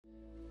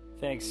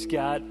Thanks,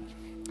 Scott.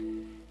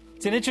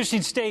 It's an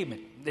interesting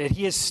statement that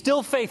he is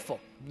still faithful,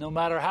 no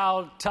matter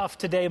how tough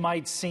today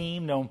might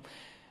seem, no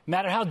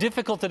matter how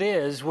difficult it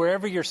is,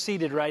 wherever you're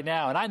seated right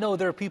now. And I know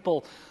there are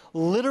people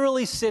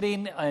literally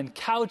sitting on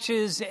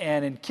couches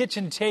and in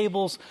kitchen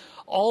tables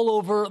all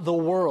over the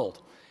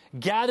world,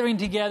 gathering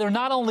together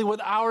not only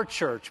with our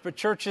church, but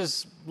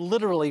churches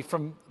literally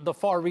from the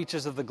far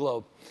reaches of the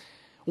globe,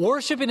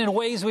 worshiping in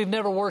ways we've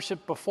never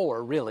worshiped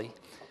before, really,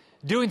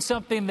 doing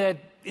something that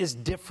is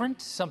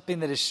different, something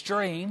that is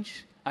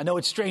strange. I know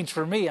it's strange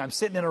for me. I'm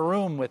sitting in a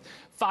room with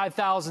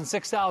 5,000,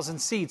 6,000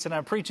 seats, and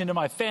I'm preaching to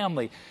my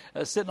family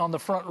sitting on the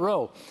front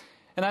row.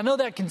 And I know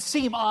that can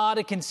seem odd,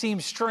 it can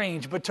seem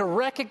strange, but to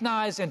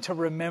recognize and to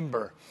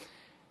remember,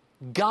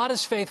 God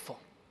is faithful.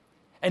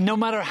 And no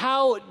matter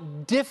how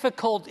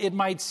difficult it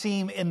might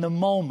seem in the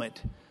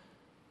moment,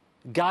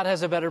 God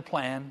has a better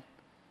plan.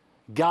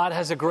 God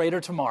has a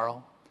greater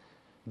tomorrow.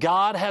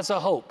 God has a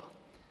hope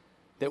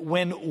that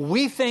when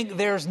we think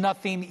there's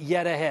nothing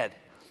yet ahead,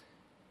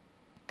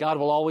 God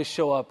will always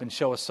show up and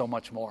show us so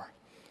much more.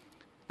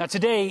 Now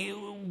today,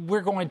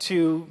 we're going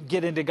to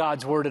get into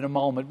God's Word in a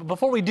moment. But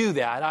before we do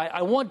that,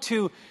 I want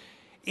to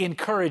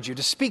encourage you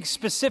to speak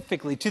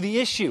specifically to the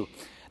issue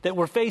that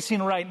we're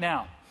facing right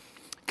now.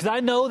 Because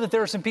I know that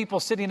there are some people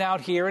sitting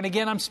out here, and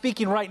again, I'm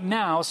speaking right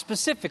now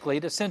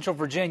specifically to Central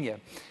Virginia,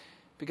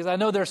 because I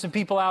know there are some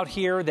people out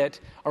here that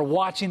are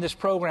watching this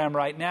program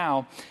right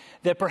now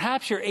that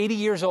perhaps you're 80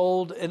 years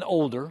old and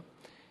older.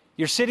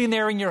 You're sitting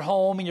there in your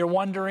home and you're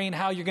wondering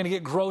how you're going to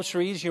get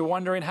groceries. You're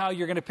wondering how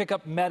you're going to pick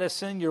up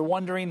medicine. You're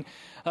wondering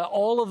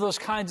all of those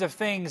kinds of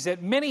things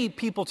that many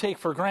people take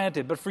for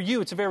granted. But for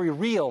you, it's a very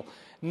real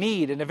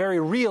need and a very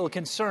real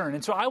concern.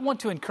 And so I want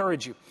to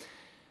encourage you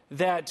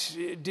that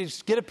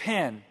just get a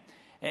pen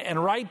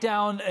and write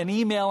down an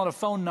email and a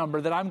phone number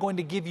that I'm going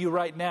to give you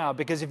right now.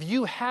 Because if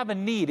you have a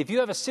need, if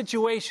you have a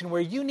situation where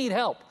you need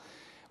help,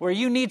 where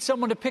you need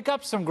someone to pick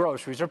up some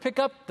groceries or pick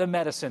up the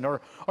medicine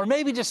or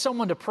maybe just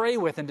someone to pray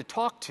with and to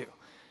talk to,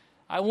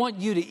 I want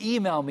you to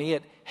email me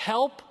at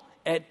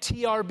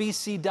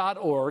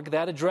help@trbc.org.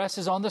 That address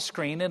is on the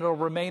screen and it'll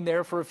remain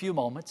there for a few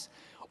moments.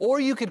 Or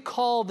you could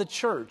call the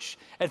church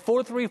at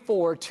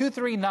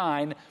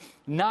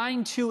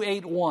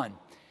 434-239-9281.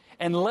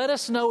 And let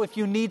us know if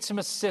you need some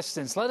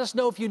assistance. Let us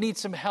know if you need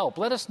some help.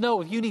 Let us know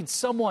if you need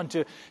someone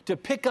to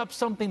pick up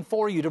something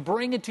for you, to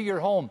bring it to your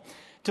home,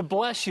 to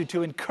bless you,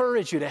 to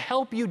encourage you, to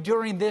help you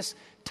during this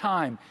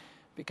time.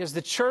 Because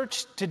the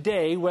church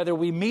today, whether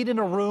we meet in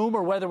a room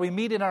or whether we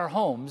meet in our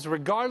homes,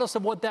 regardless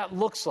of what that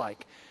looks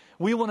like,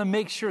 we want to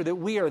make sure that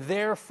we are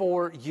there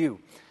for you.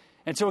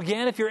 And so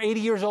again, if you're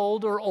 80 years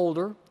old or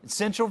older in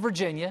Central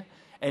Virginia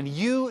and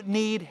you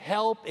need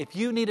help, if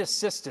you need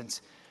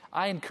assistance,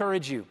 I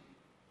encourage you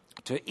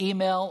to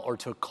email or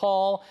to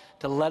call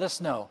to let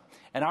us know.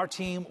 And our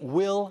team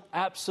will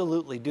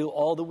absolutely do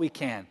all that we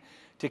can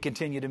to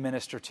continue to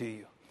minister to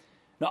you.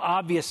 Now,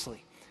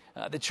 obviously,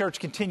 the church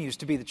continues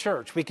to be the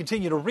church. We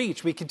continue to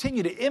reach. We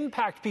continue to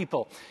impact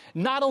people,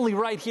 not only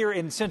right here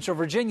in Central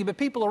Virginia, but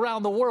people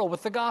around the world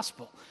with the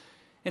gospel.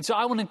 And so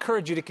I want to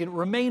encourage you to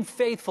remain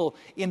faithful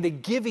in the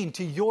giving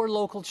to your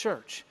local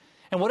church.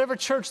 And whatever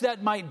church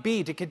that might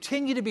be, to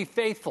continue to be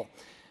faithful.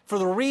 For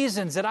the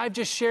reasons that I've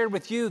just shared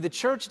with you, the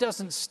church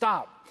doesn't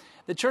stop.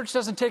 The church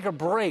doesn't take a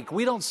break.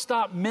 We don't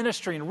stop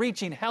ministering,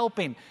 reaching,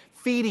 helping,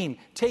 feeding,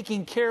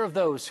 taking care of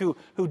those who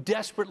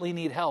desperately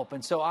need help.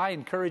 And so I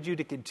encourage you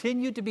to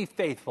continue to be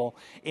faithful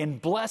in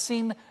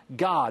blessing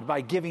God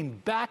by giving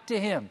back to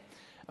Him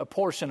a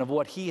portion of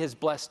what He has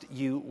blessed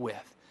you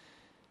with.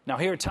 Now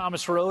here at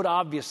Thomas Road,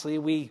 obviously,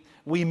 we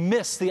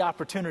miss the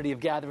opportunity of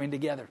gathering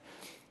together.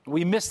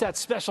 We miss that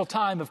special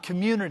time of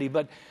community,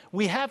 but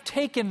we have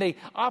taken the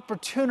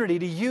opportunity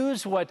to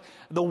use what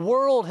the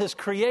world has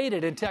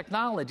created in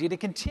technology to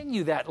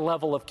continue that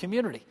level of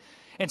community.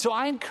 And so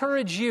I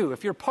encourage you,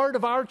 if you're part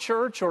of our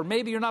church, or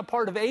maybe you're not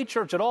part of a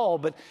church at all,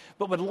 but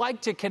would like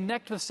to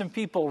connect with some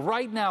people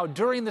right now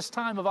during this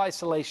time of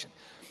isolation,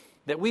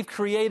 that we've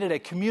created a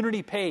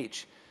community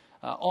page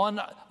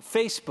on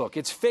Facebook.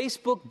 It's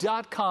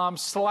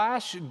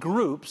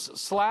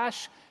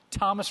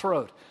facebook.com/groups/Thomas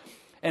Road.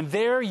 And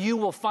there you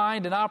will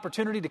find an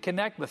opportunity to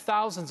connect with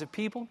thousands of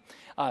people.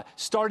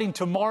 Starting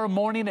tomorrow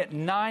morning at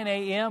 9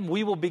 a.m.,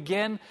 we will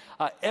begin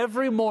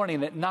every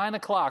morning at 9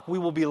 o'clock. We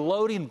will be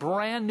loading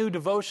brand new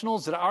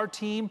devotionals that our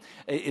team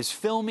is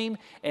filming.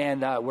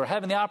 And we're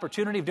having the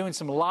opportunity of doing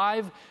some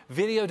live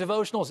video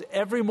devotionals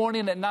every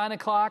morning at 9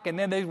 o'clock. And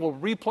then they will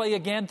replay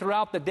again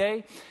throughout the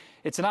day.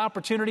 It's an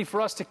opportunity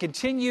for us to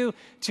continue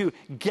to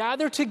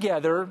gather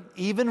together,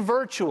 even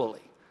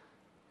virtually,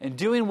 and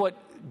doing what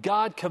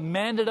God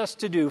commanded us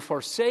to do.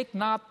 Forsake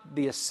not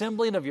the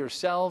assembling of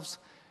yourselves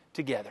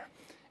together.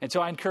 And so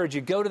I encourage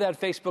you, go to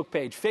that Facebook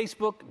page,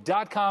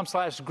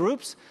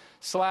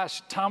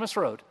 facebook.com/groups/Thomas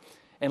Road,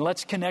 and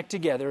let's connect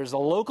together as a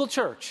local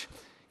church,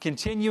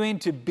 continuing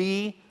to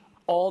be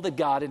all that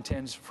God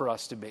intends for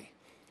us to be.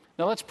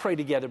 Now let's pray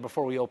together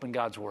before we open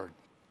God's Word.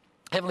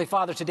 Heavenly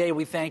Father, today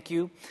we thank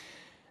you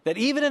that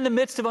even in the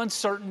midst of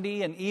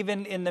uncertainty and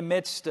even in the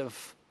midst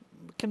of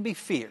can be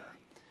fear.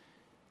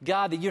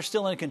 God, that you're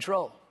still in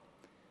control.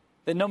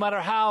 That no matter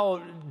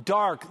how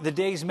dark the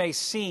days may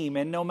seem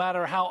and no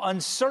matter how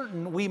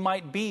uncertain we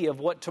might be of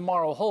what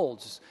tomorrow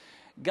holds,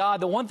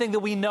 God, the one thing that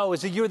we know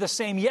is that you're the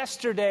same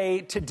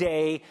yesterday,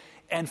 today,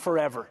 and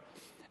forever.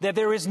 That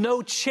there is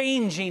no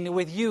changing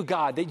with you,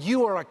 God, that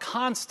you are a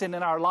constant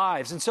in our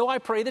lives. And so I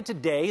pray that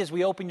today, as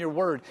we open your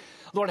word,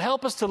 Lord,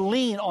 help us to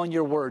lean on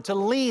your word, to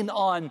lean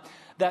on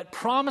that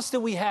promise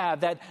that we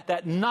have,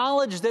 that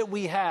knowledge that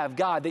we have,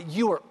 God, that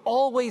you are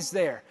always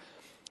there,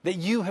 that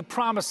you have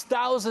promised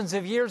thousands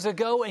of years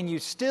ago, and you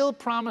still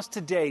promise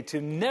today to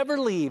never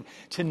leave,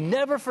 to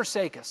never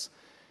forsake us.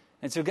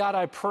 And so, God,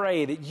 I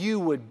pray that you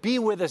would be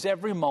with us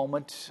every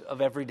moment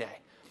of every day.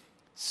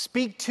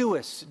 Speak to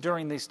us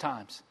during these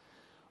times.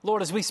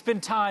 Lord, as we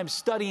spend time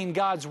studying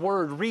God's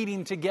word,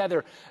 reading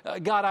together,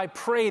 God, I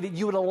pray that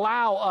you would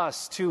allow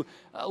us to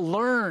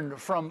learn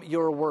from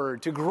your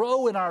word, to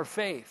grow in our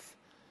faith.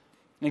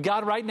 And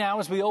God, right now,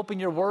 as we open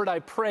your word, I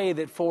pray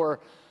that for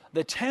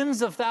the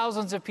tens of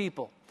thousands of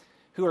people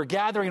who are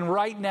gathering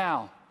right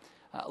now,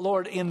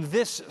 Lord, in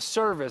this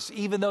service,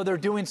 even though they're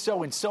doing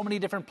so in so many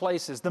different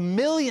places, the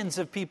millions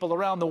of people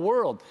around the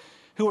world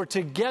who are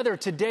together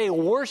today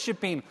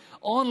worshiping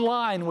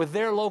online with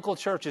their local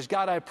churches,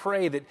 God, I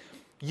pray that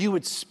you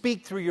would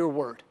speak through your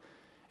word.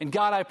 And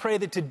God, I pray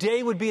that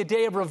today would be a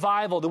day of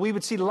revival, that we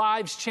would see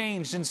lives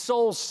changed and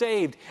souls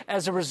saved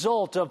as a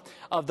result of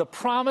the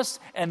promise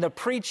and the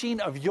preaching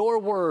of your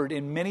word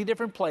in many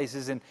different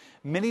places, in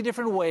many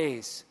different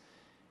ways.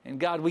 And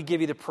God, we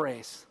give you the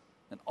praise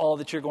and all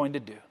that you're going to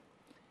do.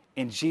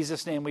 In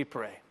Jesus' name we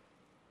pray.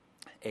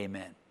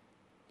 Amen.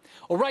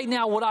 Well, right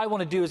now what I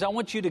want to do is I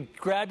want you to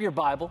grab your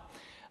Bible.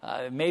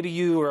 Maybe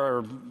you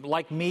are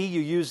like me,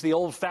 you use the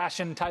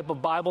old-fashioned type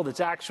of Bible that's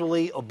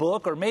actually a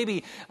book, or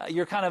maybe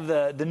you're kind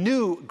of the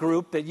new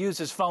group that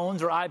uses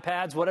phones or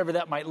iPads, whatever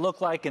that might look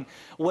like and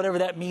whatever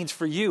that means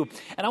for you.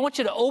 And I want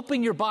you to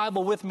open your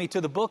Bible with me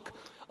to the book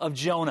of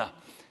Jonah.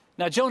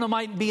 Now, Jonah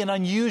might be an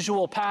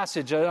unusual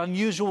passage, an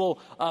unusual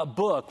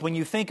book when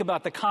you think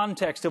about the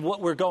context of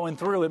what we're going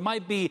through. It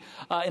might be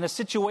in a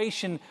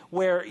situation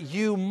where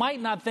you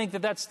might not think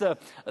that that's the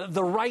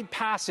right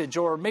passage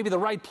or maybe the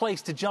right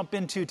place to jump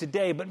into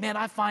today. But man,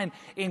 I find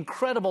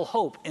incredible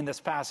hope in this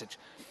passage.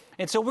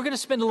 And so we're going to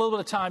spend a little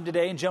bit of time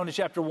today in Jonah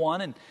chapter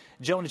 1 and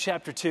Jonah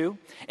chapter 2.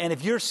 And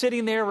if you're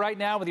sitting there right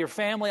now with your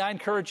family, I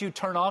encourage you,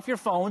 turn off your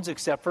phones,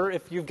 except for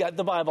if you've got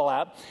the Bible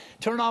app.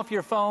 Turn off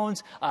your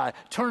phones.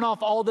 Turn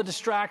off all the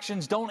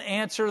distractions. Don't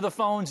answer the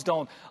phones.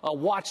 Don't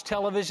watch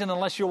television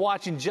unless you're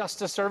watching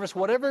just a service,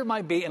 whatever it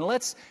might be. And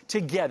let's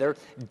together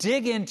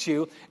dig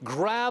into,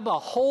 grab a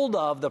hold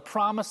of the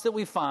promise that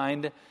we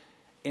find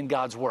in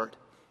God's Word.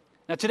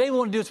 Now, today what we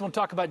want to do is we want to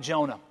talk about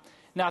Jonah.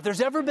 Now, if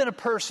there's ever been a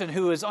person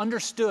who has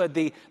understood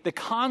the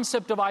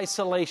concept of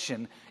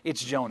isolation,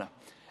 it's Jonah.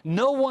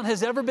 No one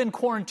has ever been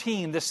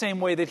quarantined the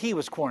same way that he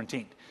was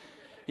quarantined.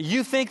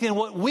 You think in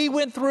what we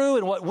went through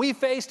and what we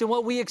faced and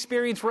what we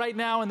experience right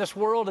now in this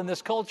world and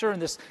this culture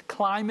and this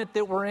climate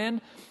that we're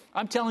in,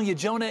 I'm telling you,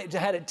 Jonah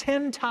had it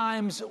 10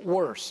 times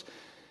worse.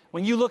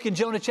 When you look in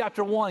Jonah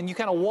chapter 1, you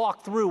kind of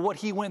walk through what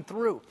he went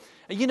through.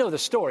 You know the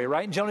story,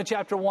 right? In Jonah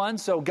chapter 1,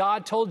 so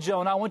God told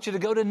Jonah, I want you to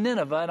go to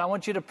Nineveh and I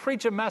want you to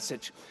preach a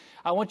message.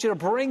 I want you to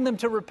bring them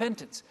to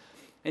repentance.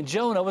 And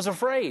Jonah was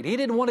afraid. He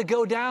didn't want to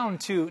go down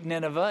to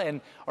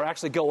Nineveh or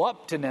actually go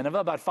up to Nineveh,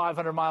 about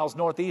 500 miles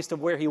northeast of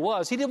where he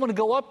was. He didn't want to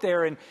go up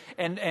there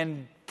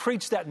and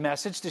preach that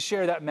message, to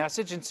share that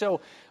message. And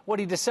so what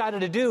he decided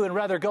to do, and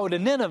rather go to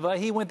Nineveh,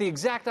 he went the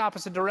exact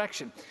opposite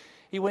direction.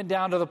 He went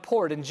down to the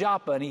port in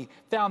Joppa, and he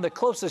found the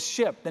closest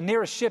ship, the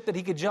nearest ship that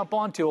he could jump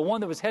onto,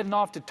 one that was heading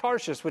off to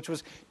Tarshish, which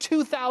was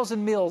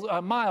 2,000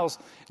 miles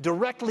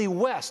directly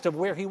west of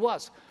where he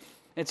was.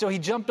 And so he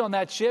jumped on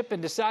that ship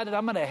and decided,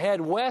 I'm going to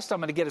head west. I'm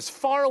going to get as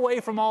far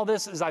away from all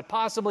this as I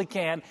possibly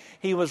can.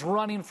 He was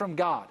running from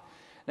God.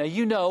 Now,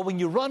 you know, when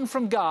you run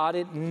from God,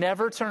 it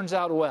never turns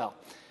out well.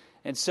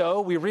 And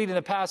so we read in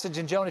the passage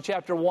in Jonah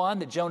chapter 1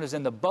 that Jonah's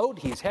in the boat.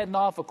 He's heading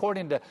off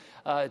according to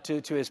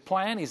his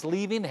plan. He's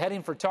leaving,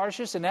 heading for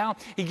Tarshish. And now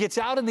he gets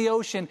out in the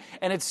ocean.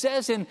 And it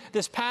says in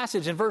this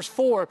passage in verse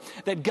 4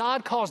 that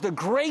God caused a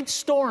great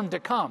storm to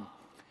come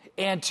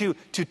and to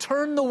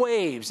turn the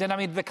waves. And I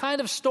mean, the kind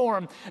of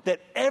storm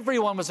that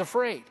everyone was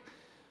afraid.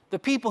 The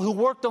people who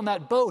worked on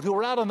that boat, who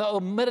were out on the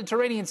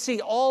Mediterranean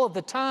Sea all of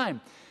the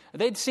time,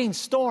 they'd seen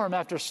storm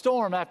after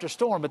storm after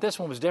storm, but this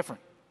one was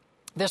different.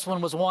 This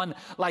one was one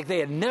like they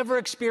had never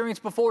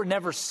experienced before,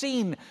 never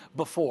seen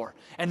before.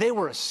 And they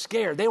were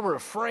scared. They were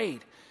afraid.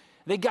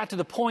 They got to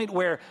the point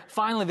where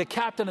finally the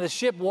captain of the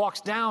ship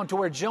walks down to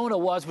where Jonah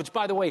was, which,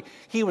 by the way,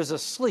 he was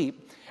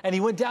asleep. And he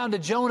went down to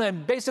Jonah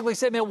and basically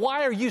said, man,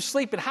 why are you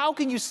sleeping? How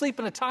can you sleep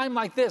in a time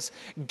like this?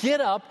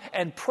 Get up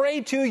and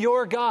pray to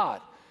your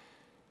God.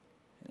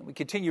 And we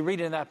continue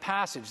reading in that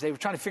passage. They were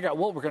trying to figure out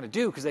what we're going to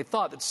do because they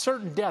thought that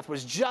certain death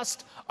was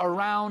just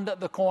around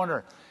the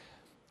corner.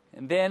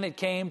 And then it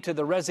came to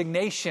the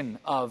resignation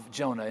of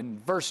Jonah in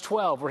verse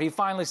 12, where he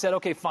finally said,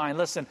 okay, fine,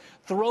 listen,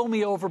 throw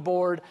me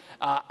overboard.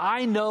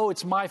 I know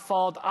it's my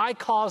fault. I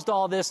caused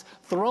all this.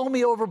 Throw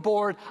me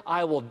overboard.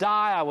 I will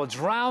die. I will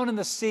drown in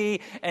the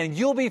sea, and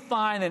you'll be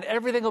fine, and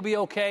everything will be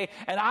okay,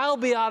 and I'll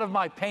be out of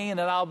my pain,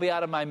 and I'll be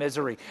out of my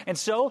misery. And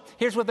so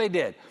here's what they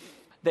did.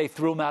 They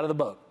threw him out of the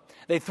boat.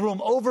 They threw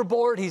him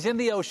overboard. He's in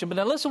the ocean. But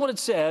now listen what it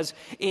says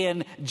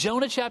in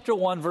Jonah chapter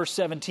 1, verse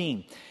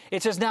 17.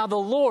 It says, now the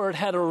Lord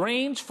had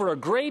arranged for a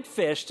great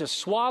fish to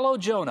swallow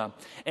Jonah,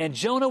 and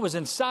Jonah was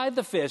inside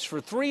the fish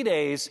for 3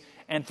 days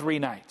and 3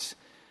 nights.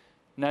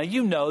 Now,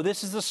 you know,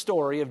 this is the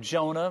story of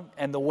Jonah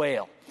and the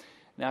whale.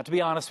 Now, to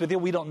be honest with you,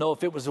 we don't know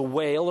if it was a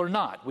whale or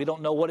not. We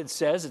don't know what it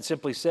says. It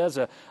simply says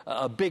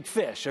a big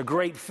fish, a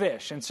great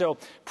fish. And so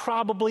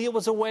probably it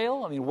was a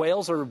whale. I mean,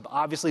 whales are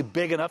obviously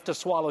big enough to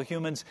swallow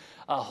humans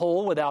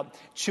whole without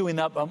chewing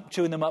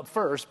them up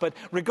first. But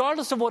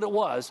regardless of what it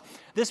was,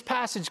 this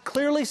passage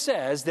clearly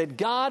says that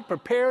God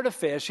prepared a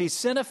fish. He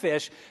sent a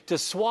fish to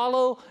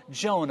swallow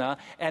Jonah,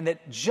 and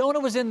that Jonah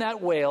was in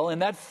that whale, in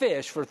that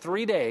fish, for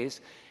 3 days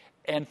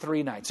and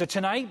 3 nights. So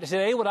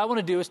today, what I want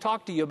to do is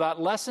talk to you about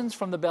lessons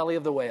from the belly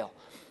of the whale.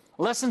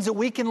 Lessons that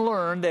we can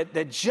learn,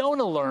 that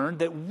Jonah learned,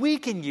 that we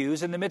can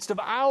use in the midst of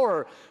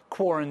our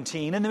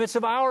quarantine, in the midst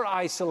of our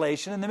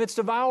isolation, in the midst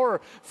of our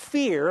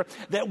fear,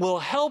 that will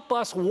help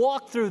us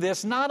walk through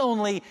this, not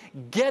only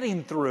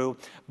getting through,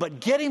 but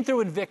getting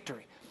through in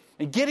victory.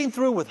 And getting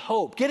through with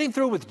hope, getting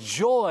through with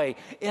joy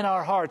in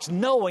our hearts,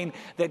 knowing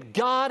that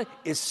God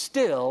is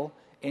still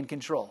in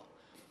control.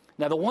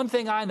 Now, the one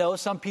thing I know,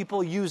 some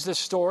people use this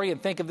story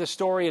and think of this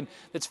story and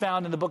that's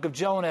found in the book of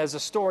Jonah as a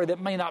story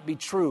that may not be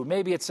true.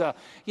 Maybe it's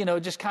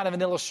just kind of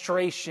an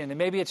illustration, and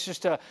maybe it's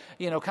just kind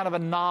of a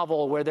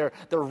novel where they're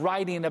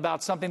writing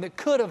about something that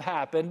could have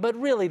happened, but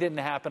really didn't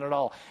happen at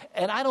all.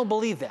 And I don't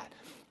believe that.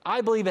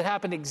 I believe it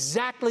happened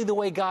exactly the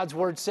way God's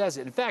word says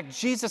it. In fact,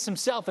 Jesus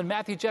himself in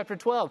Matthew chapter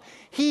 12,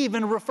 he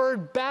even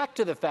referred back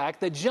to the fact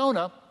that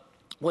Jonah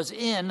was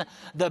in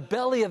the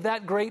belly of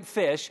that great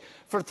fish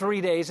for 3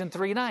 days and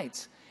 3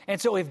 nights. And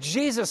so if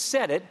Jesus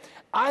said it,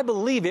 I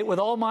believe it with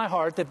all my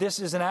heart that this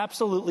is an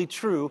absolutely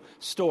true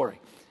story.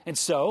 And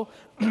so,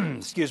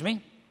 excuse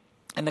me,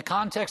 in the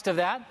context of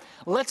that,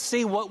 let's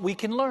see what we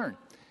can learn.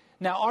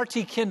 Now,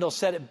 R.T. Kendall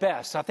said it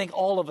best. I think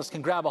all of us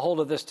can grab a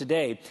hold of this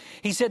today.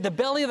 He said, the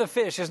belly of the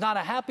fish is not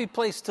a happy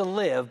place to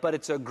live, but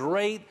it's a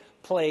great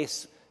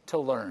place to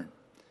learn.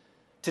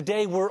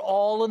 Today, we're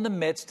all in the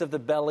midst of the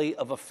belly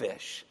of a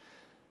fish.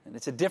 And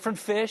it's a different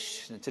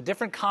fish, it's a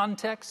different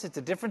context, it's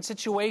a different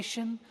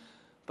situation.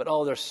 But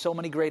there's so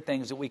many great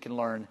things that we can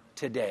learn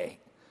today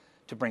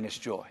to bring us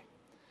joy.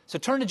 So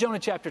turn to Jonah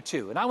chapter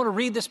 2. And I want to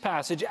read this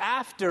passage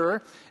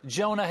after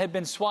Jonah had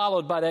been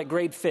swallowed by that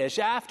great fish,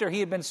 after he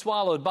had been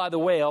swallowed by the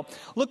whale.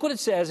 Look what it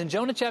says in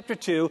Jonah chapter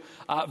 2,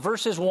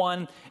 verses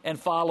 1 and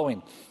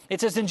following.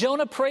 It says, and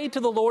Jonah prayed to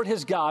the Lord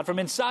his God from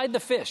inside the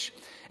fish.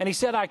 And he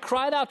said, I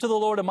cried out to the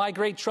Lord in my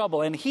great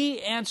trouble, and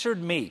he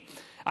answered me.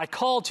 I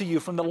called to you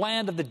from the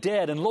land of the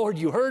dead, and Lord,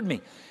 you heard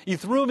me. You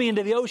threw me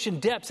into the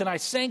ocean depths, and I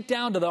sank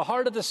down to the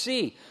heart of the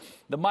sea.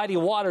 The mighty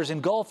waters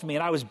engulfed me,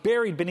 and I was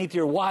buried beneath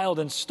your wild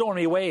and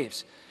stormy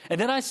waves. And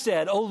then I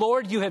said, O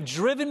Lord, you have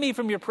driven me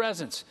from your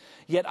presence,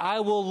 yet I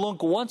will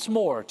look once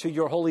more to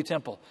your holy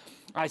temple.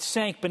 I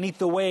sank beneath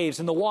the waves,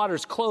 and the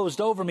waters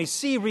closed over me.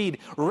 Seaweed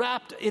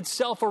wrapped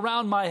itself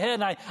around my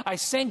head, and I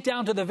sank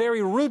down to the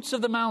very roots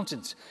of the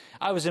mountains.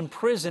 I was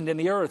imprisoned in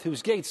the earth,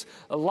 whose gates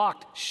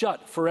locked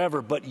shut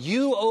forever. But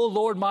you, O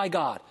Lord my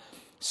God,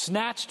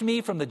 snatched me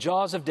from the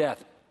jaws of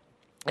death.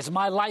 As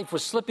my life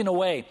was slipping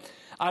away,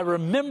 I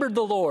remembered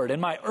the Lord,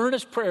 and my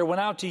earnest prayer went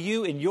out to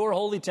you in your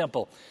holy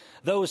temple.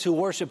 Those who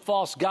worship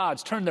false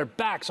gods turn their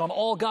backs on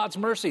all God's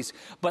mercies.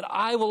 But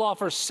I will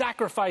offer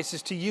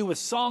sacrifices to you with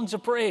songs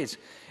of praise,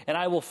 and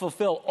I will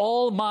fulfill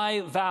all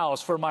my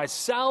vows, for my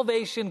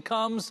salvation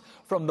comes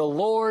from the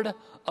Lord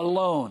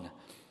alone.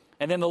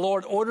 And then the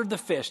Lord ordered the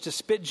fish to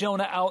spit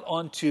Jonah out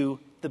onto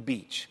the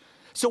beach.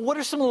 So what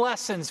are some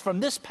lessons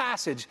from this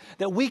passage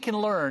that we can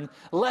learn?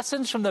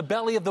 Lessons from the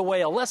belly of the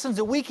whale. Lessons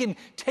that we can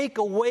take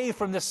away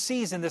from this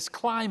season, this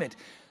climate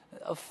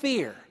of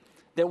fear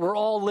that we're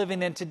all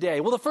living in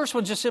today. Well, the first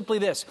one's just simply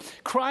this.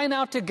 Crying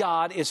out to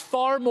God is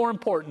far more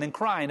important than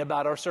crying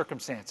about our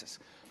circumstances.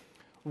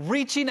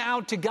 Reaching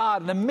out to God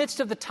in the midst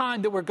of the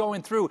time that we're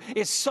going through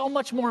is so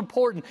much more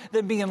important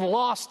than being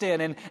lost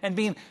in and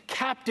being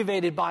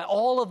captivated by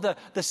all of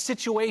the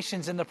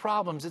situations and the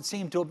problems that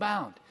seem to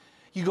abound.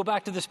 You go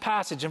back to this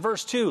passage in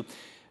verse 2,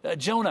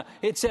 Jonah,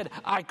 it said,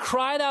 I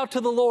cried out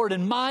to the Lord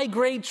in my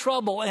great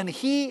trouble, and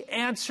he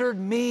answered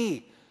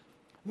me.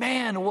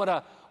 Man, what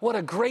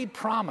a great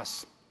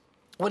promise.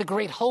 What a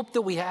great hope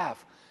that we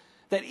have.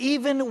 That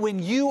even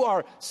when you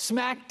are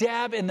smack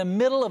dab in the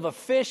middle of a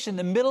fish, in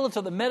the middle of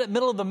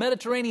the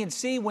Mediterranean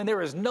Sea, when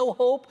there is no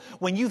hope,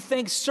 when you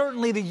think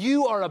certainly that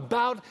you are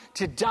about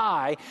to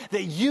die,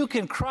 that you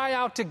can cry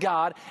out to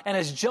God. And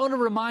as Jonah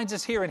reminds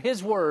us here in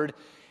his word,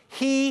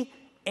 he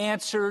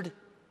answered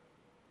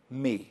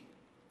me.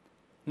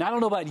 Now, I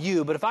don't know about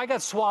you, but if I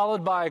got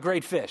swallowed by a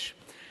great fish,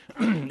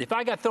 if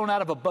I got thrown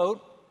out of a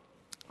boat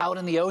out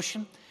in the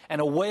ocean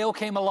and a whale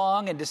came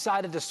along and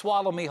decided to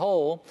swallow me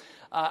whole,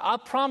 I'll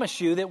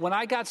promise you that when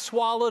I got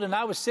swallowed and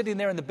I was sitting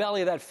there in the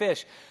belly of that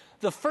fish,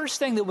 the first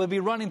thing that would be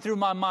running through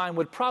my mind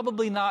would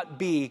probably not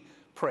be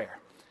prayer.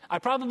 I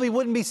probably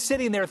wouldn't be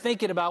sitting there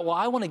thinking about, well,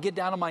 I want to get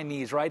down on my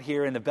knees right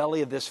here in the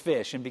belly of this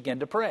fish and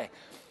begin to pray.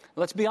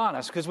 Let's be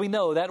honest, because we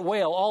know that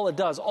whale, all it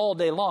does all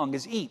day long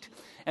is eat.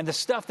 And the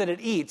stuff that it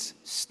eats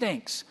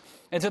stinks.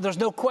 And so there's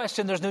no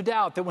question, there's no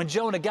doubt that when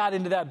Jonah got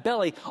into that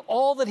belly,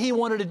 all that he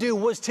wanted to do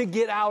was to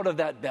get out of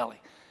that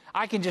belly.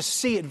 I can just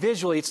see it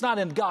visually. It's not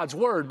in God's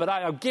word, but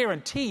I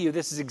guarantee you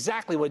this is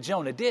exactly what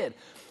Jonah did.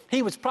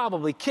 He was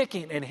probably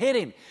kicking and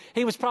hitting.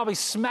 He was probably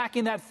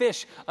smacking that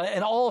fish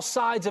in all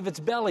sides of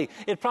its belly.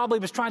 He was probably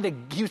trying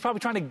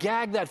to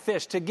gag that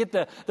fish to get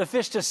the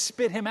fish to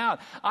spit him out.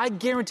 I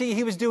guarantee you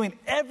he was doing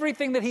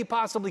everything that he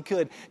possibly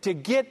could to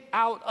get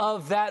out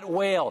of that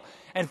whale.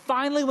 And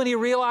finally, when he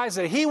realized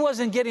that he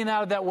wasn't getting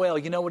out of that whale,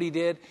 you know what he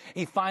did?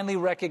 He finally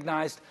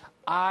recognized,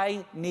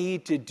 I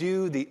need to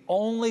do the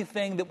only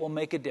thing that will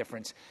make a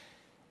difference.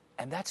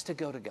 And that's to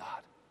go to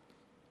God.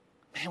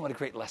 Man, what a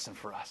great lesson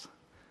for us.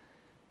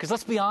 Because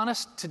let's be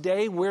honest,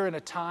 today we're in a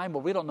time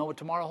where we don't know what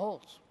tomorrow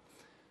holds.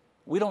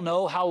 We don't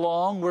know how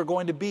long we're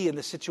going to be in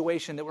the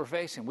situation that we're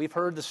facing. We've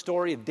heard the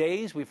story of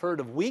days, we've heard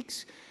of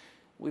weeks,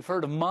 we've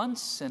heard of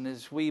months, and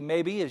as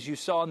you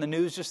saw in the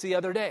news just the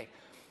other day,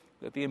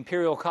 that the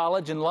Imperial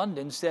College in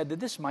London said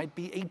that this might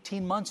be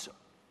 18 months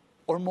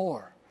or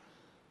more.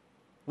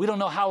 We don't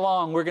know how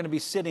long we're going to be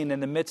sitting in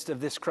the midst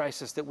of this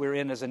crisis that we're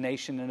in as a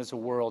nation and as a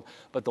world,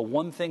 but the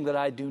one thing that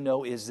I do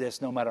know is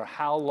this: no matter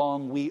how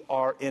long we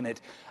are in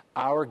it,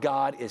 our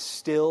God is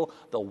still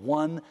the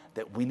one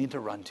that we need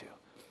to run to.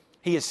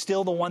 He is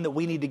still the one that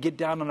we need to get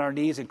down on our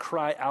knees and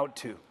cry out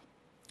to,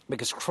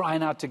 because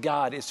crying out to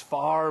God is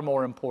far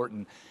more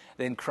important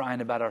than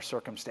crying about our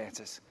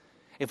circumstances.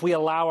 If we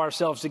allow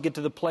ourselves to get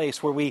to the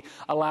place where we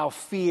allow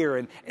fear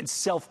and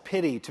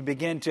self-pity to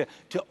begin to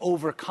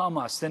overcome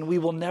us, then we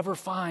will never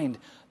find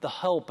the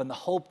help and the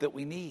hope that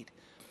we need.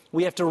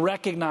 We have to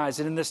recognize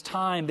that in this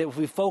time that if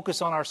we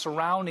focus on our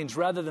surroundings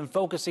rather than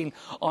focusing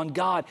on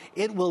God,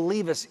 it will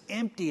leave us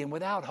empty and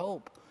without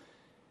hope.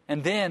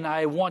 And then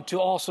I want to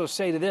also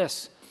say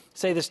this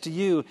to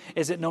you,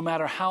 is that no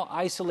matter how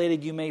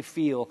isolated you may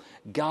feel,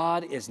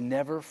 God is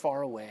never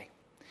far away.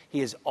 He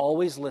is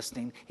always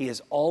listening, He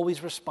is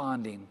always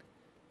responding,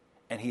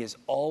 and He is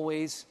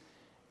always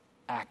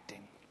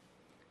acting.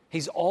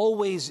 He's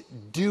always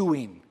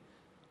doing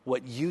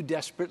what you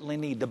desperately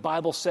need. The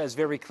Bible says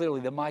very clearly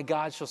that my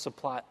God shall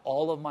supply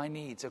all of my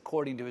needs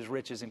according to His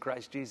riches in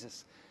Christ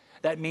Jesus.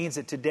 That means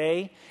that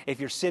today,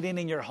 if you're sitting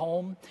in your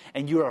home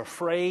and you are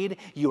afraid,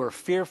 you are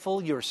fearful,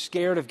 you're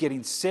scared of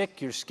getting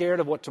sick, you're scared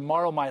of what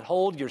tomorrow might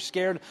hold, you're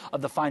scared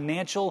of the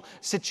financial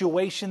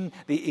situation,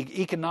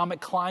 the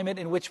economic climate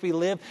in which we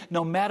live,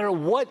 no matter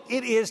what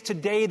it is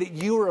today that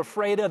you are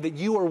afraid of, that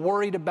you are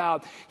worried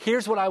about,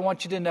 here's what I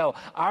want you to know.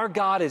 Our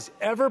God is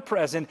ever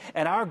present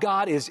and our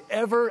God is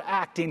ever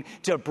acting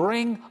to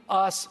bring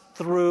us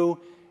through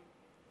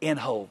in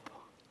hope.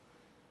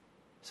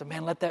 So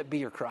man, let that be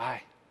your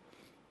cry.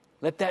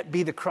 Let that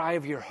be the cry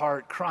of your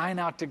heart, crying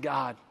out to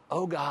God.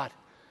 Oh God,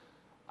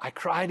 I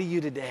cry to you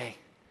today.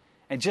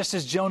 And just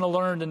as Jonah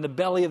learned in the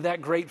belly of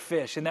that great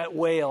fish, in that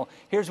whale,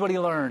 here's what he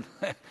learned.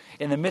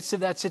 In the midst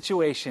of that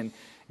situation,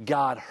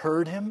 God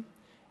heard him,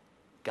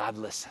 God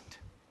listened.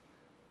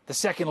 The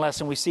second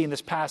lesson we see in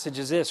this passage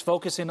is this: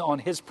 focusing on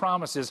His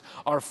promises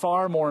are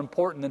far more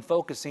important than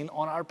focusing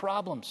on our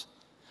problems.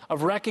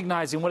 Of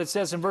recognizing what it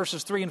says in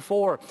verses 3 and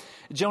 4.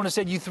 Jonah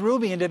said, you threw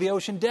me into the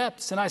ocean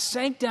depths, and I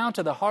sank down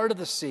to the heart of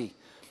the sea.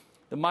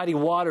 The mighty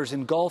waters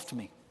engulfed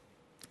me.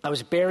 I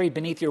was buried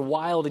beneath your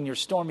wild and your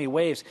stormy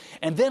waves.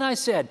 And then I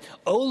said,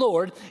 O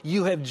Lord,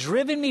 you have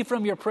driven me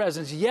from your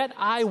presence, yet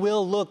I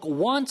will look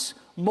once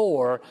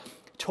more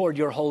toward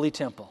your holy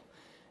temple.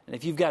 And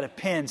if you've got a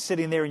pen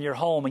sitting there in your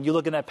home and you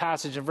look at that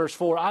passage in verse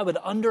 4, I would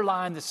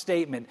underline the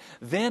statement,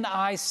 then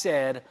I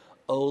said,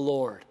 O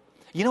Lord.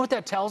 You know what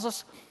that tells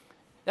us?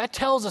 That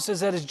tells us is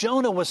that as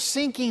Jonah was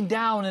sinking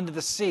down into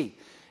the sea,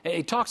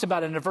 he talks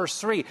about it in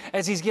verse 3,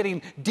 as he's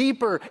getting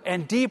deeper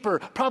and deeper,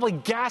 probably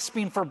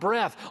gasping for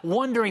breath,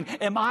 wondering,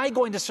 am I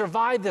going to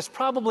survive this?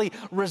 Probably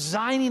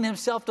resigning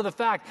himself to the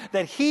fact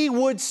that he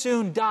would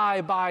soon die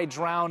by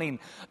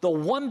drowning. The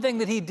one thing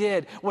that he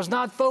did was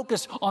not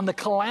focus on the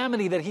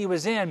calamity that he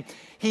was in.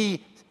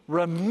 He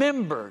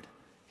remembered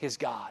his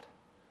God.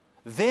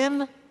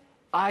 Then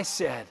I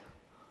said,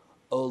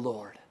 O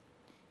Lord.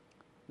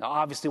 Now,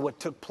 obviously, what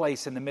took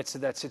place in the midst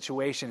of that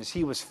situation is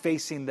he was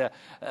facing the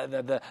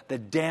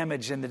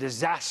damage and the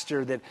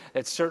disaster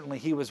that certainly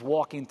he was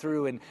walking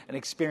through and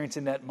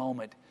experiencing that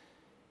moment.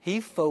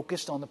 He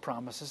focused on the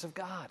promises of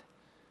God.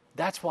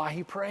 That's why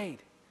he prayed.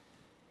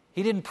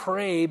 He didn't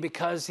pray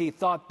because he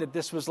thought that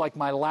this was like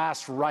my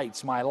last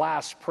rites, my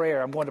last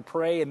prayer. I'm going to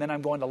pray and then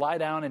I'm going to lie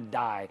down and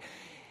die.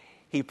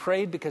 He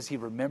prayed because he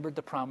remembered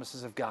the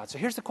promises of God. So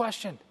here's the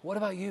question. What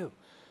about you?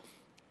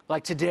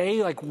 Like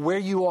today, like where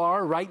you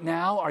are right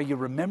now, are you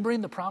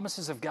remembering the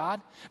promises of God?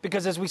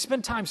 Because as we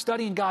spend time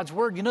studying God's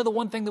Word, you know the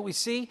one thing that we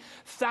see?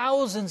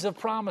 Thousands of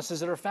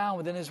promises that are found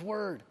within His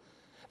Word.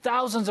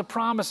 Thousands of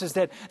promises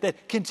that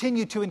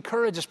continue to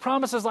encourage us.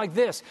 Promises like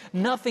this: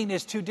 nothing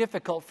is too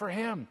difficult for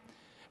Him.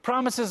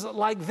 Promises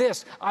like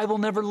this: I will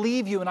never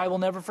leave you and I will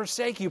never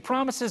forsake you.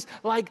 Promises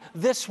like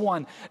this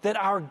one, that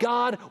our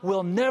God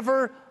will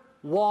never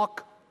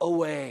walk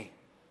away.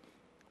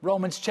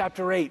 Romans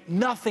chapter 8,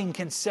 nothing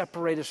can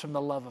separate us from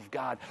the love of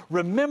God.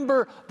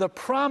 Remember the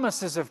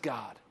promises of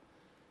God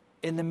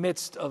in the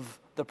midst of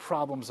the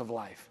problems of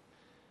life.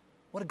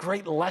 What a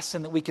great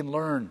lesson that we can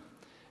learn.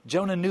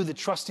 Jonah knew that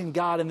trusting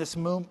God in this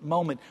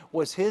moment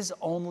was his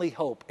only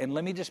hope. And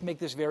let me just make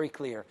this very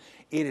clear.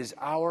 It is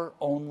our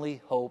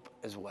only hope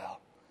as well.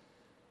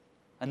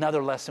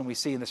 Another lesson we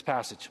see in this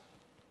passage.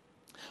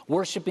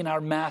 Worshiping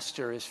our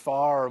Master is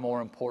far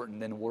more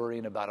important than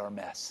worrying about our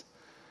mess.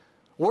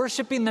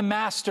 Worshiping the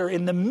Master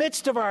in the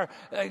midst of our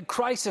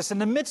crisis, in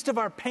the midst of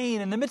our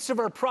pain, in the midst of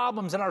our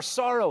problems and our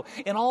sorrow,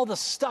 and all the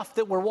stuff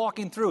that we're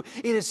walking through,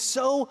 it is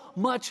so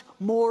much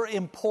more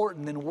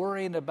important than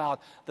worrying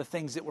about the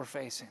things that we're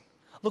facing.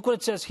 Look what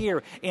it says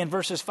here in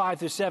verses 5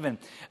 through 7.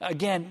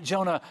 Again,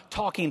 Jonah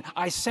talking,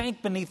 I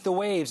sank beneath the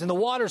waves, and the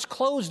waters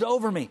closed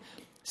over me.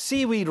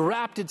 Seaweed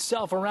wrapped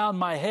itself around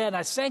my head.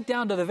 I sank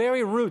down to the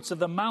very roots of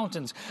the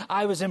mountains.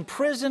 I was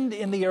imprisoned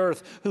in the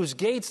earth, whose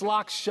gates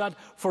locked shut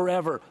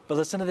forever. But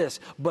listen to this.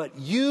 But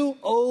you,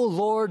 O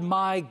Lord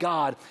my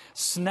God,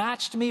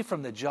 snatched me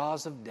from the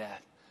jaws of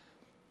death.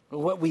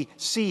 What we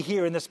see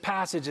here in this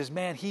passage is,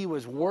 man, he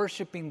was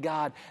worshiping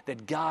God,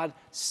 that God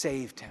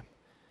saved him.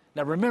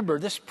 Now remember,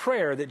 this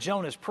prayer that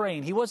Jonah is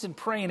praying, he wasn't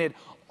praying it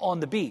on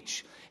the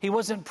beach. He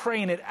wasn't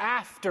praying it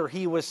after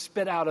he was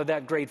spit out of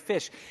that great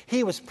fish.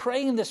 He was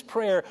praying this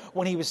prayer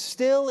when he was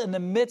still in the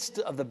midst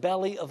of the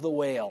belly of the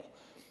whale.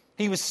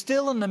 He was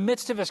still in the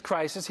midst of his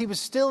crisis. He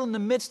was still in the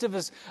midst of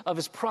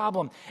his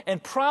problem.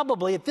 And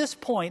probably at this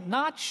point,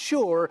 not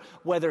sure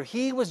whether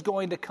he was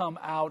going to come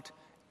out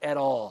at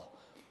all.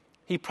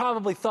 He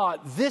probably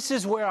thought, this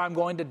is where I'm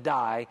going to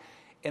die,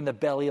 in the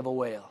belly of a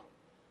whale.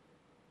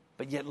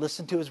 But yet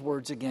listen to his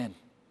words again.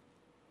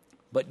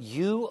 But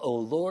you, O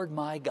Lord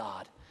my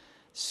God,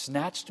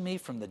 snatched me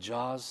from the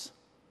jaws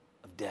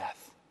of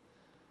death.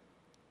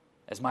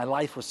 As my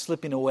life was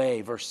slipping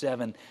away, verse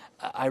 7,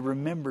 I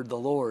remembered the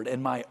Lord,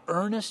 and my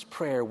earnest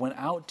prayer went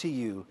out to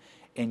you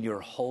in your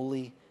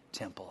holy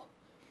temple.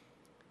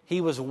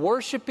 He was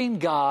worshiping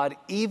God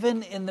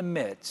even in the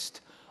midst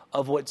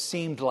of what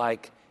seemed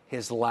like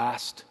his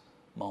last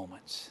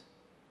moments.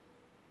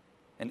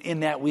 And in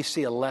that we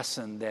see a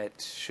lesson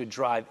that should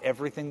drive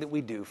everything that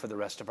we do for the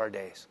rest of our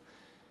days.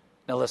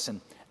 Now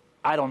listen,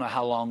 I don't know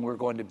how long we're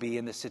going to be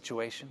in this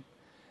situation.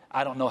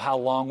 I don't know how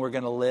long we're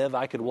going to live.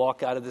 I could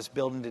walk out of this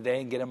building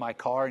today and get in my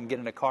car and get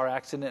in a car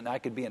accident, and I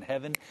could be in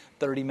heaven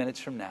 30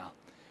 minutes from now.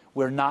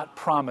 We're not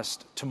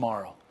promised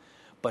tomorrow.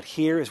 But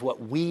here is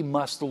what we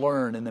must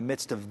learn in the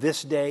midst of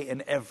this day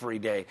and every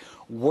day.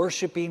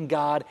 Worshiping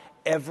God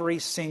every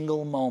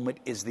single moment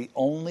is the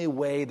only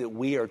way that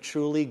we are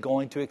truly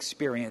going to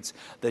experience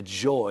the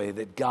joy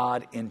that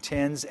God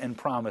intends and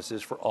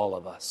promises for all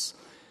of us.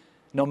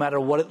 No matter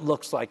what it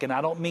looks like. And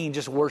I don't mean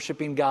just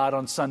worshiping God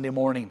on Sunday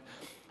morning.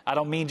 I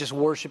don't mean just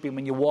worshiping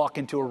when you walk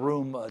into a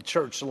room, a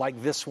church like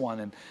this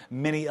one and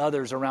many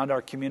others around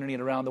our community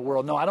and around the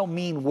world. No, I don't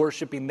mean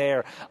worshiping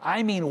there.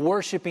 I mean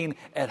worshiping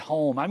at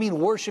home. I mean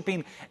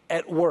worshiping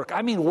at work.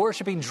 I mean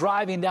worshiping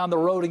driving down the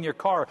road in your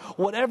car.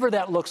 Whatever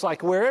that looks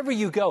like, wherever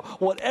you go,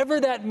 whatever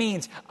that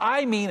means,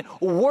 I mean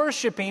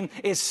worshiping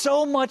is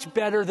so much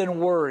better than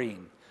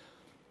worrying.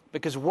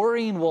 Because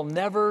worrying will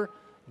never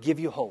give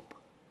you hope.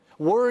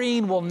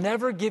 Worrying will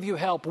never give you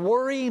help.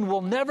 Worrying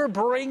will never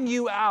bring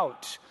you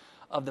out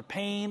of the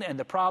pain and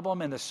the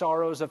problem and the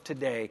sorrows of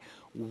today.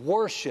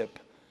 Worship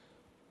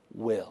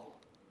will.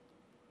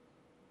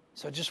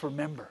 So just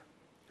remember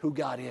who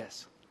God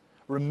is.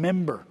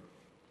 Remember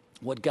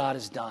what God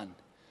has done.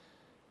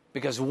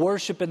 Because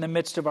worship in the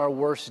midst of our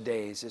worst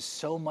days is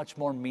so much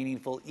more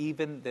meaningful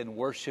even than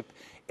worship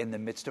in the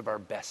midst of our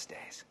best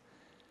days.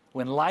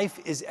 When life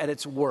is at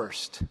its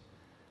worst,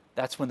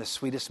 that's when the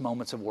sweetest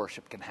moments of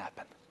worship can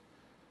happen.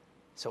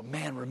 So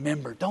man,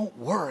 remember, don't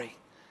worry.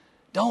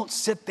 Don't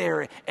sit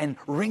there and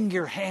wring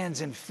your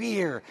hands in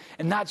fear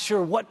and not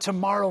sure what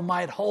tomorrow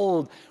might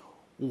hold.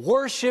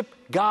 Worship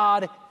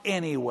God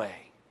anyway.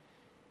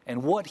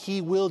 And what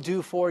he will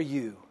do for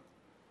you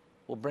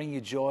will bring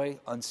you joy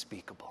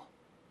unspeakable.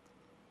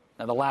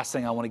 Now, the last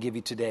thing I want to give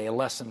you today, a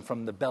lesson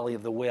from the belly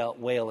of the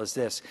whale is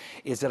this,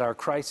 is that our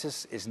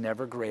crisis is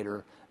never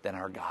greater than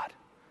our God.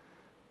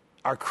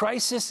 Our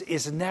crisis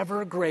is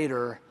never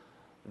greater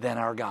than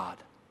our God.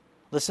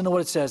 Listen to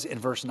what it says in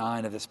verse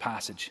 9 of this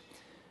passage.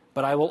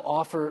 But I will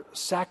offer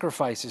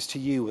sacrifices to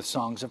you with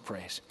songs of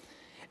praise,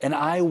 and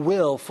I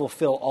will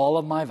fulfill all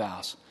of my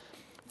vows,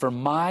 for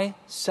my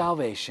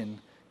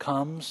salvation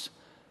comes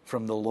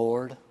from the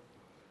Lord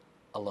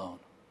alone.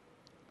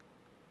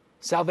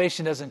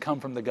 Salvation doesn't come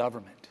from the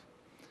government.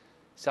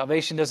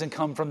 Salvation doesn't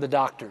come from the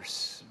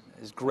doctors.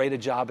 as great a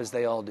job as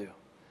they all do.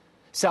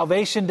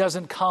 Salvation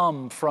doesn't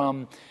come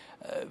from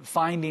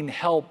finding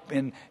help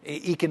in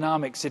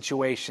economic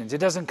situations. It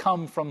doesn't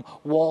come from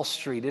Wall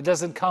Street. It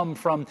doesn't come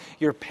from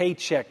your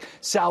paycheck.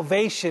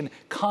 Salvation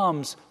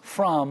comes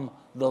from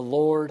the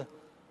Lord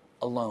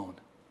alone.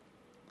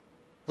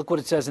 Look what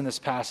it says in this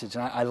passage,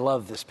 and I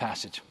love this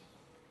passage.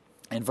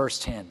 In verse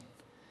 10,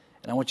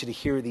 and I want you to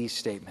hear these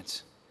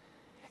statements.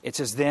 It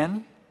says,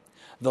 "Then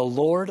the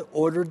Lord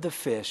ordered the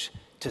fish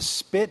to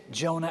spit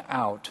Jonah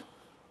out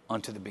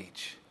onto the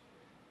beach."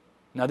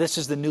 Now, this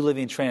is the New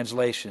Living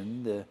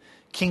Translation. The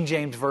King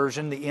James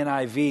Version, the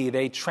NIV,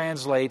 they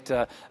translate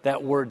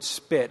that word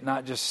spit,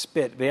 not just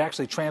spit. They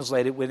actually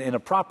translate it in a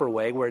proper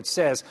way where it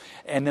says,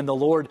 and then the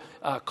Lord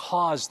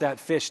caused that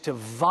fish to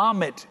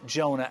vomit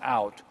Jonah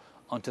out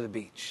onto the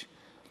beach.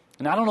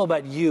 And I don't know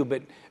about you,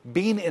 but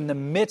being in the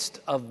midst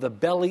of the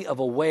belly of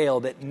a whale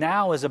that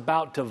now is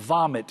about to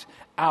vomit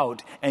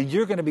out, and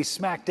you're going to be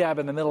smack dab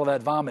in the middle of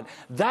that vomit,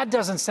 that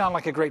doesn't sound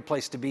like a great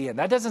place to be in.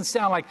 That doesn't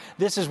sound like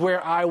this is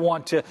where I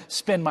want to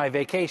spend my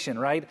vacation,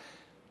 right?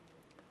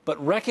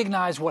 But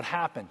recognize what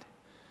happened.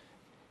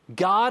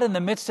 God, in the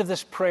midst of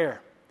this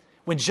prayer,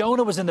 when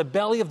Jonah was in the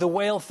belly of the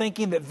whale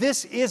thinking that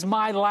this is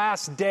my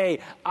last day,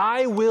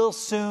 I will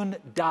soon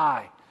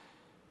die.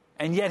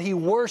 And yet he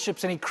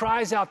worships and he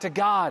cries out to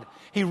God.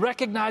 He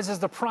recognizes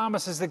the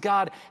promises that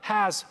God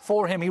has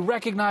for him. He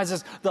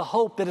recognizes the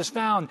hope that is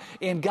found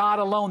in God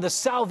alone, the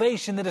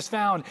salvation that is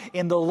found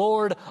in the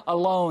Lord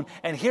alone.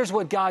 And here's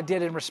what God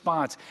did in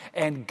response.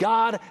 And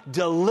God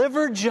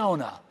delivered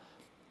Jonah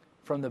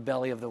from the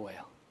belly of the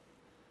whale.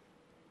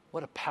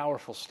 What a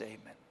powerful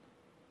statement.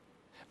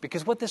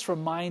 Because what this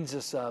reminds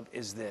us of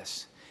is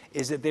this,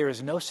 is that there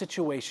is no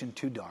situation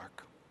too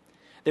dark.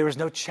 There is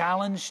no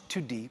challenge too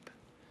deep.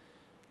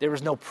 There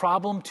is no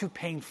problem too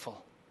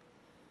painful.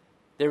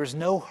 There is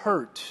no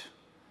hurt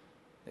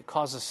that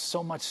causes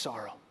so much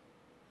sorrow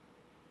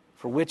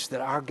for which that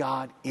our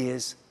God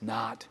is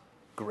not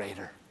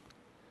greater.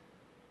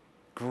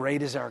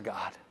 Great is our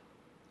God,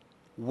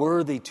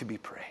 worthy to be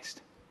praised.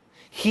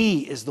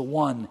 He is the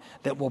one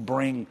that will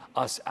bring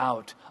us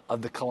out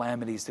of the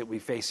calamities that we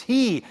face.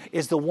 He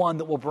is the one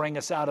that will bring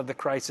us out of the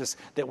crisis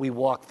that we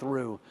walk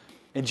through.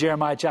 In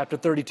Jeremiah chapter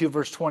 32,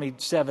 verse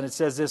 27, it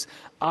says this,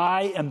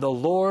 "I am the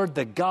Lord,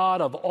 the God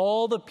of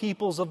all the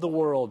peoples of the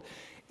world.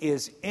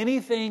 Is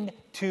anything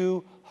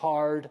too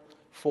hard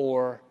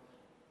for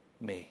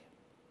me?"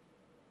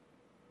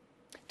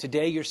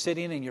 Today you're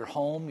sitting in your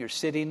home, you're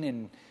sitting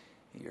in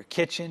your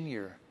kitchen,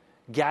 you're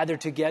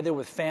gathered together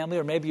with family,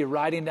 or maybe you're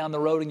riding down the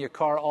road in your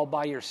car all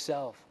by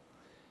yourself.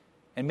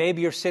 And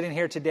maybe you're sitting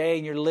here today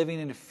and you're living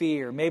in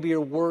fear. Maybe you're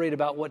worried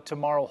about what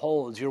tomorrow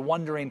holds. You're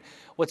wondering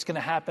what's going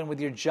to happen with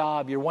your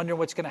job. You're wondering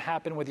what's going to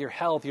happen with your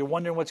health. You're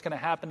wondering what's going to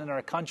happen in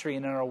our country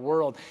and in our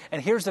world. And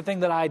here's the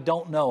thing that I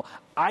don't know.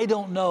 I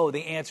don't know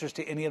the answers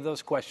to any of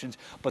those questions.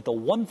 But the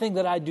one thing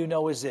that I do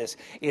know is this,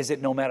 is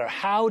that no matter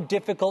how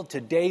difficult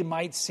today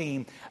might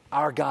seem,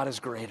 our God is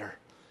greater.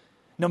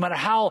 No matter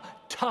how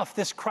tough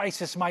this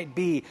crisis might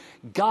be,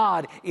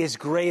 God is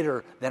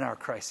greater than our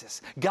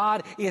crisis.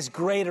 God is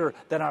greater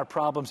than our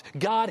problems.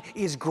 God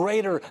is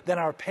greater than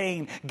our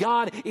pain.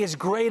 God is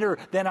greater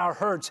than our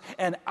hurts.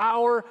 And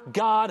our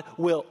God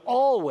will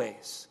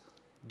always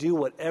do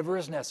whatever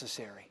is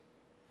necessary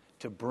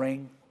to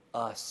bring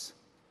us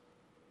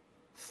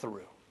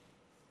through.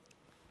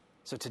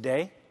 So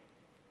today,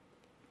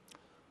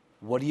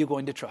 what are you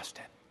going to trust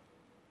in?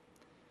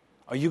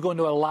 Are you going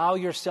to allow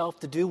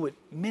yourself to do what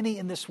many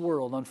in this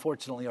world,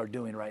 unfortunately, are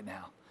doing right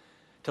now?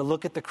 To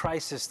look at the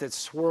crisis that's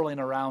swirling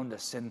around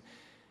us and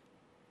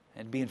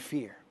be in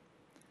fear.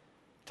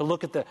 To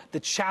look at the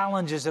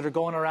challenges that are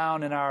going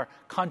around in our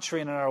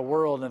country and in our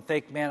world and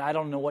think, man, I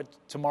don't know what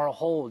tomorrow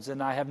holds,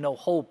 and I have no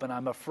hope, and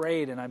I'm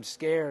afraid, and I'm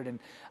scared, and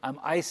I'm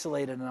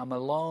isolated, and I'm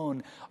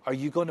alone. Are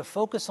you going to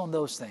focus on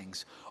those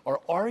things?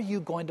 Or are you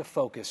going to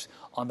focus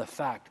on the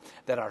fact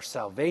that our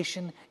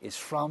salvation is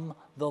from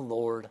the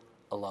Lord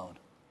alone?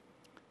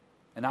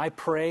 And I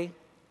pray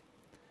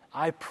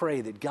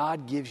that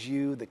God gives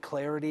you the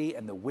clarity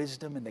and the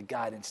wisdom and the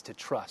guidance to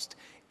trust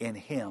in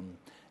Him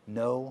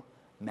no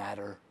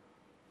matter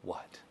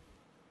what.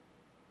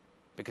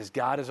 Because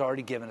God has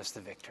already given us the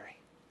victory.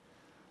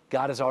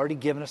 God has already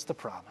given us the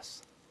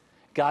promise.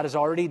 God has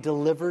already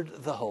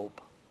delivered the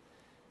hope.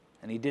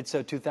 And He did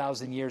so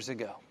 2,000 years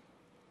ago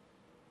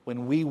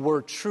when we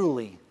were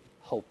truly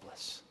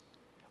hopeless.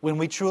 When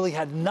we truly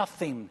had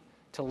nothing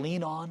to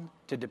lean on,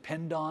 to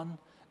depend on,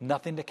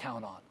 nothing to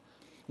count on.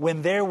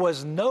 When there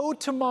was no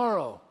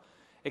tomorrow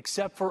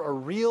except for a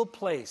real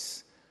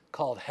place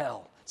called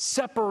hell.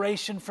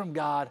 Separation from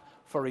God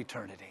for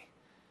eternity.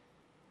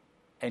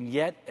 And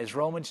yet, as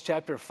Romans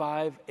chapter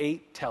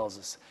 5:8 tells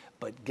us,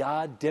 but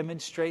God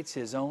demonstrates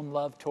His own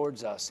love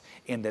towards us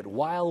in that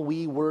while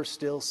we were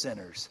still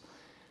sinners,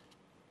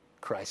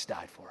 Christ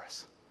died for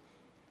us.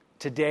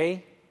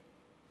 Today,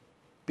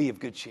 be of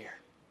good cheer.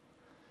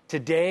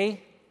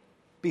 Today,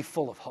 be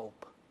full of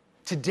hope.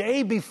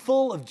 Today, be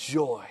full of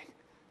joy.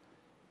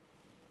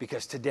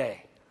 Because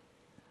today,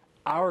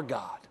 our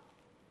God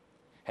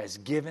has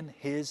given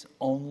His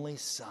only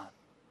Son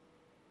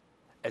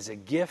as a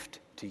gift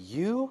to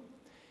you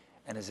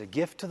and as a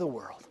gift to the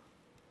world,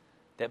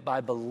 that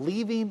by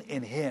believing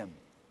in Him,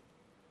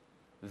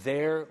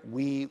 there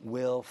we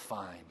will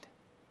find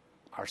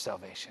our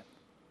salvation.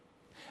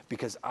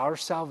 Because our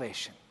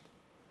salvation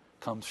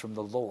comes from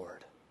the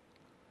Lord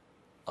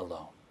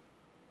alone.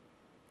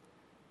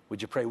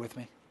 Would you pray with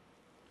me?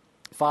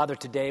 Father,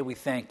 today we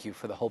thank you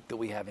for the hope that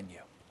we have in you.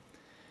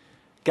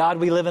 God,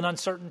 we live in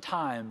uncertain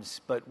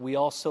times, but we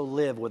also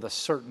live with a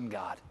certain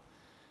God.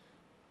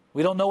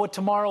 We don't know what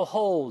tomorrow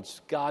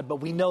holds, God, but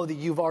we know that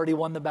you've already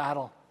won the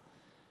battle.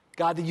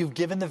 God, that you've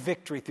given the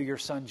victory through your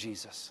Son,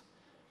 Jesus.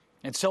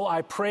 And so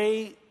I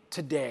pray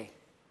today,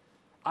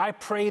 I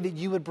pray that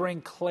you would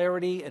bring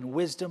clarity and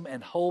wisdom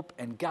and hope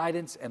and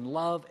guidance and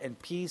love and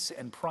peace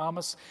and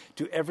promise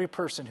to every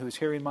person who is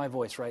hearing my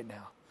voice right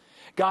now.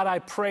 God, I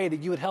pray that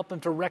you would help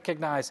them to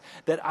recognize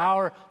that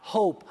our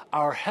hope,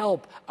 our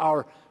help,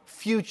 our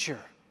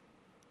future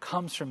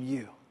comes from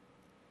you.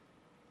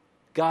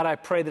 God, I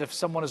pray that if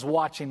someone is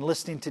watching,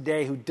 listening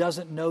today who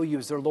doesn't know you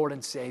as their Lord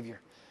and Savior,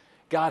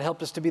 God,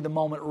 help us to be the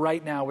moment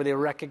right now where they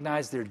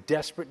recognize their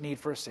desperate need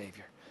for a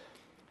Savior.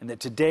 And that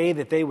today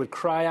that they would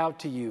cry out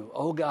to you,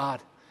 oh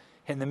God,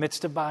 in the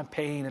midst of my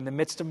pain, in the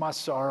midst of my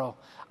sorrow,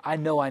 I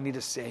know I need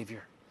a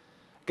Savior.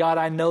 God,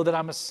 I know that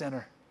I'm a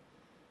sinner.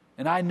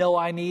 And I know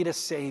I need a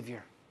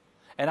Savior.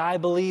 And I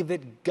believe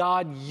that,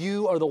 God,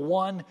 you are the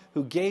one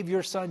who gave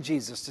your Son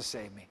Jesus to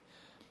save me.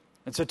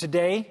 And so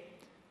today,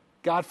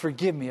 God,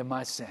 forgive me of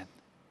my sin.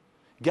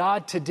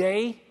 God,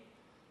 today,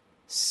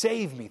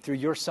 save me through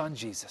your Son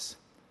Jesus.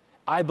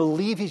 I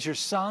believe He's your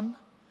Son.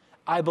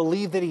 I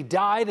believe that He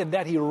died and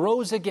that He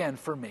rose again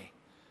for me.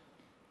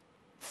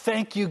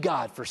 Thank you,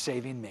 God, for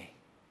saving me.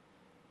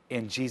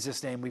 In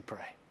Jesus' name we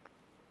pray.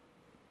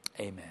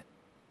 Amen.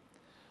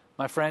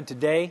 My friend,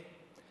 today,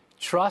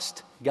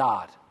 trust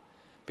God,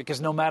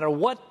 because no matter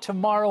what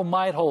tomorrow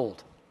might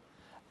hold,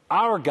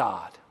 our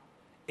God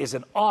is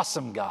an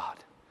awesome God,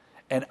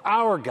 and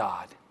our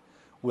God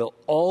will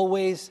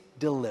always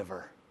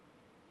deliver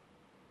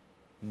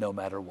no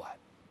matter what.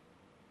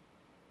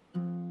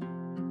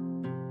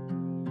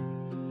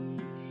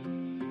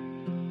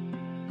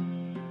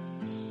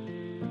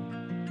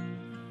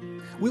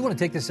 We want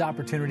to take this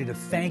opportunity to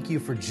thank you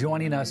for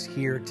joining us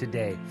here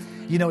today.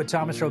 You know, at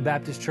Thomas Road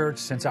Baptist Church,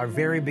 since our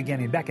very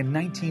beginning, back in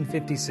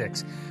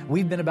 1956,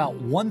 we've been about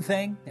one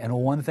thing and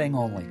one thing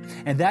only,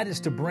 and that is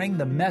to bring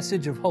the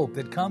message of hope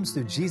that comes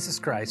through Jesus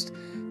Christ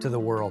to the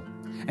world.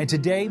 And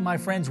today, my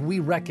friends, we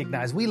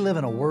recognize we live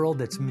in a world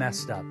that's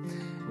messed up.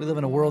 We live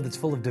in a world that's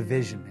full of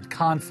division and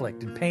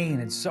conflict and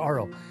pain and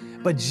sorrow.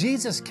 But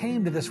Jesus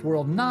came to this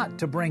world not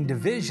to bring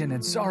division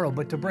and sorrow,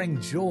 but to bring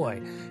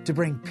joy, to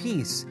bring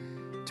peace,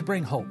 to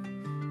bring hope.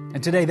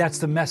 And today, that's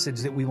the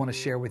message that we want to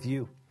share with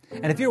you.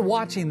 And if you're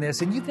watching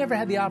this and you've never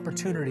had the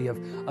opportunity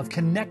of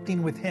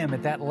connecting with Him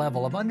at that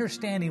level, of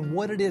understanding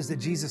what it is that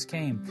Jesus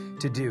came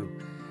to do,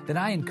 then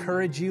I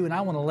encourage you and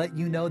I want to let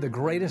you know the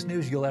greatest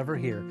news you'll ever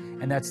hear.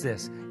 And that's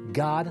this: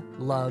 God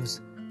loves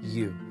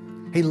you.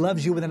 He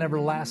loves you with an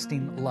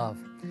everlasting love.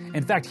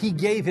 In fact, He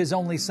gave His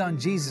only Son,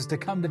 Jesus, to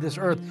come to this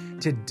earth,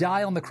 to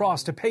die on the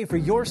cross, to pay for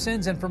your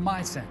sins and for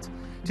my sins,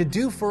 to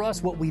do for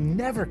us what we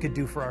never could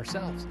do for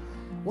ourselves.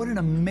 What an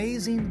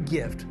amazing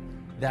gift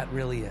that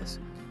really is.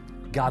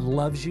 God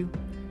loves you.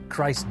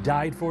 Christ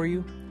died for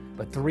you.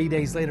 But 3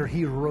 days later,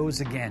 He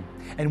rose again.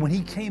 And when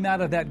He came out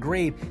of that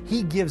grave,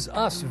 He gives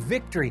us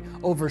victory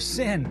over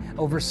sin,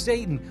 over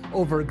Satan,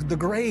 over the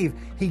grave.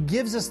 He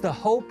gives us the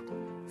hope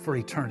for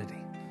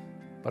eternity.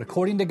 But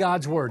according to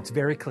God's word, it's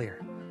very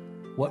clear.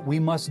 What we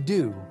must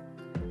do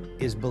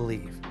is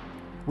believe.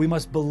 We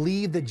must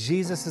believe that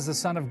Jesus is the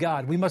Son of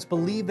God. We must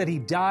believe that He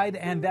died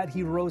and that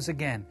He rose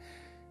again.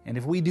 And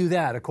if we do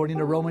that, according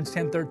to Romans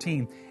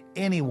 10:13,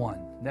 anyone,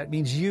 that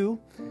means you,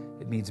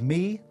 it means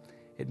me,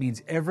 it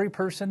means every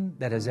person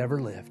that has ever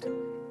lived,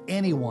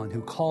 anyone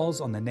who calls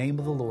on the name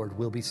of the Lord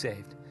will be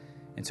saved.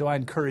 And so I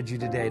encourage you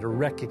today to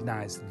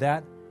recognize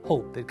that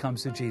hope that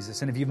comes through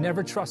Jesus. And if you've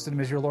never trusted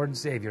Him as your Lord and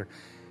Savior,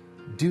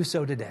 do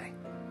so today,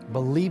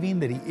 believing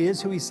that He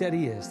is who He said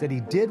He is, that He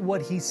did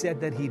what He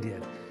said that He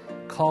did,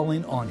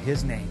 calling on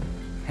His name,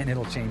 and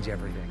it'll change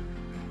everything.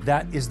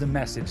 That is the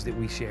message that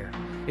we share.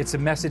 It's a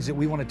message that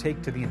we want to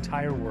take to the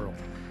entire world.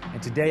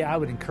 And today I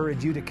would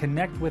encourage you to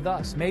connect with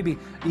us, maybe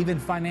even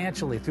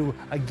financially through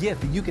a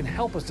gift that you can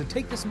help us to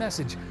take this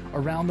message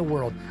around the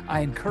world.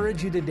 I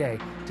encourage you today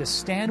to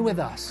stand with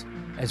us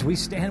as we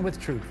stand with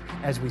truth,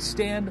 as we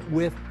stand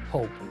with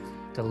hope,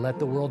 to let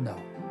the world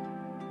know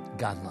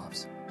God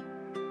loves.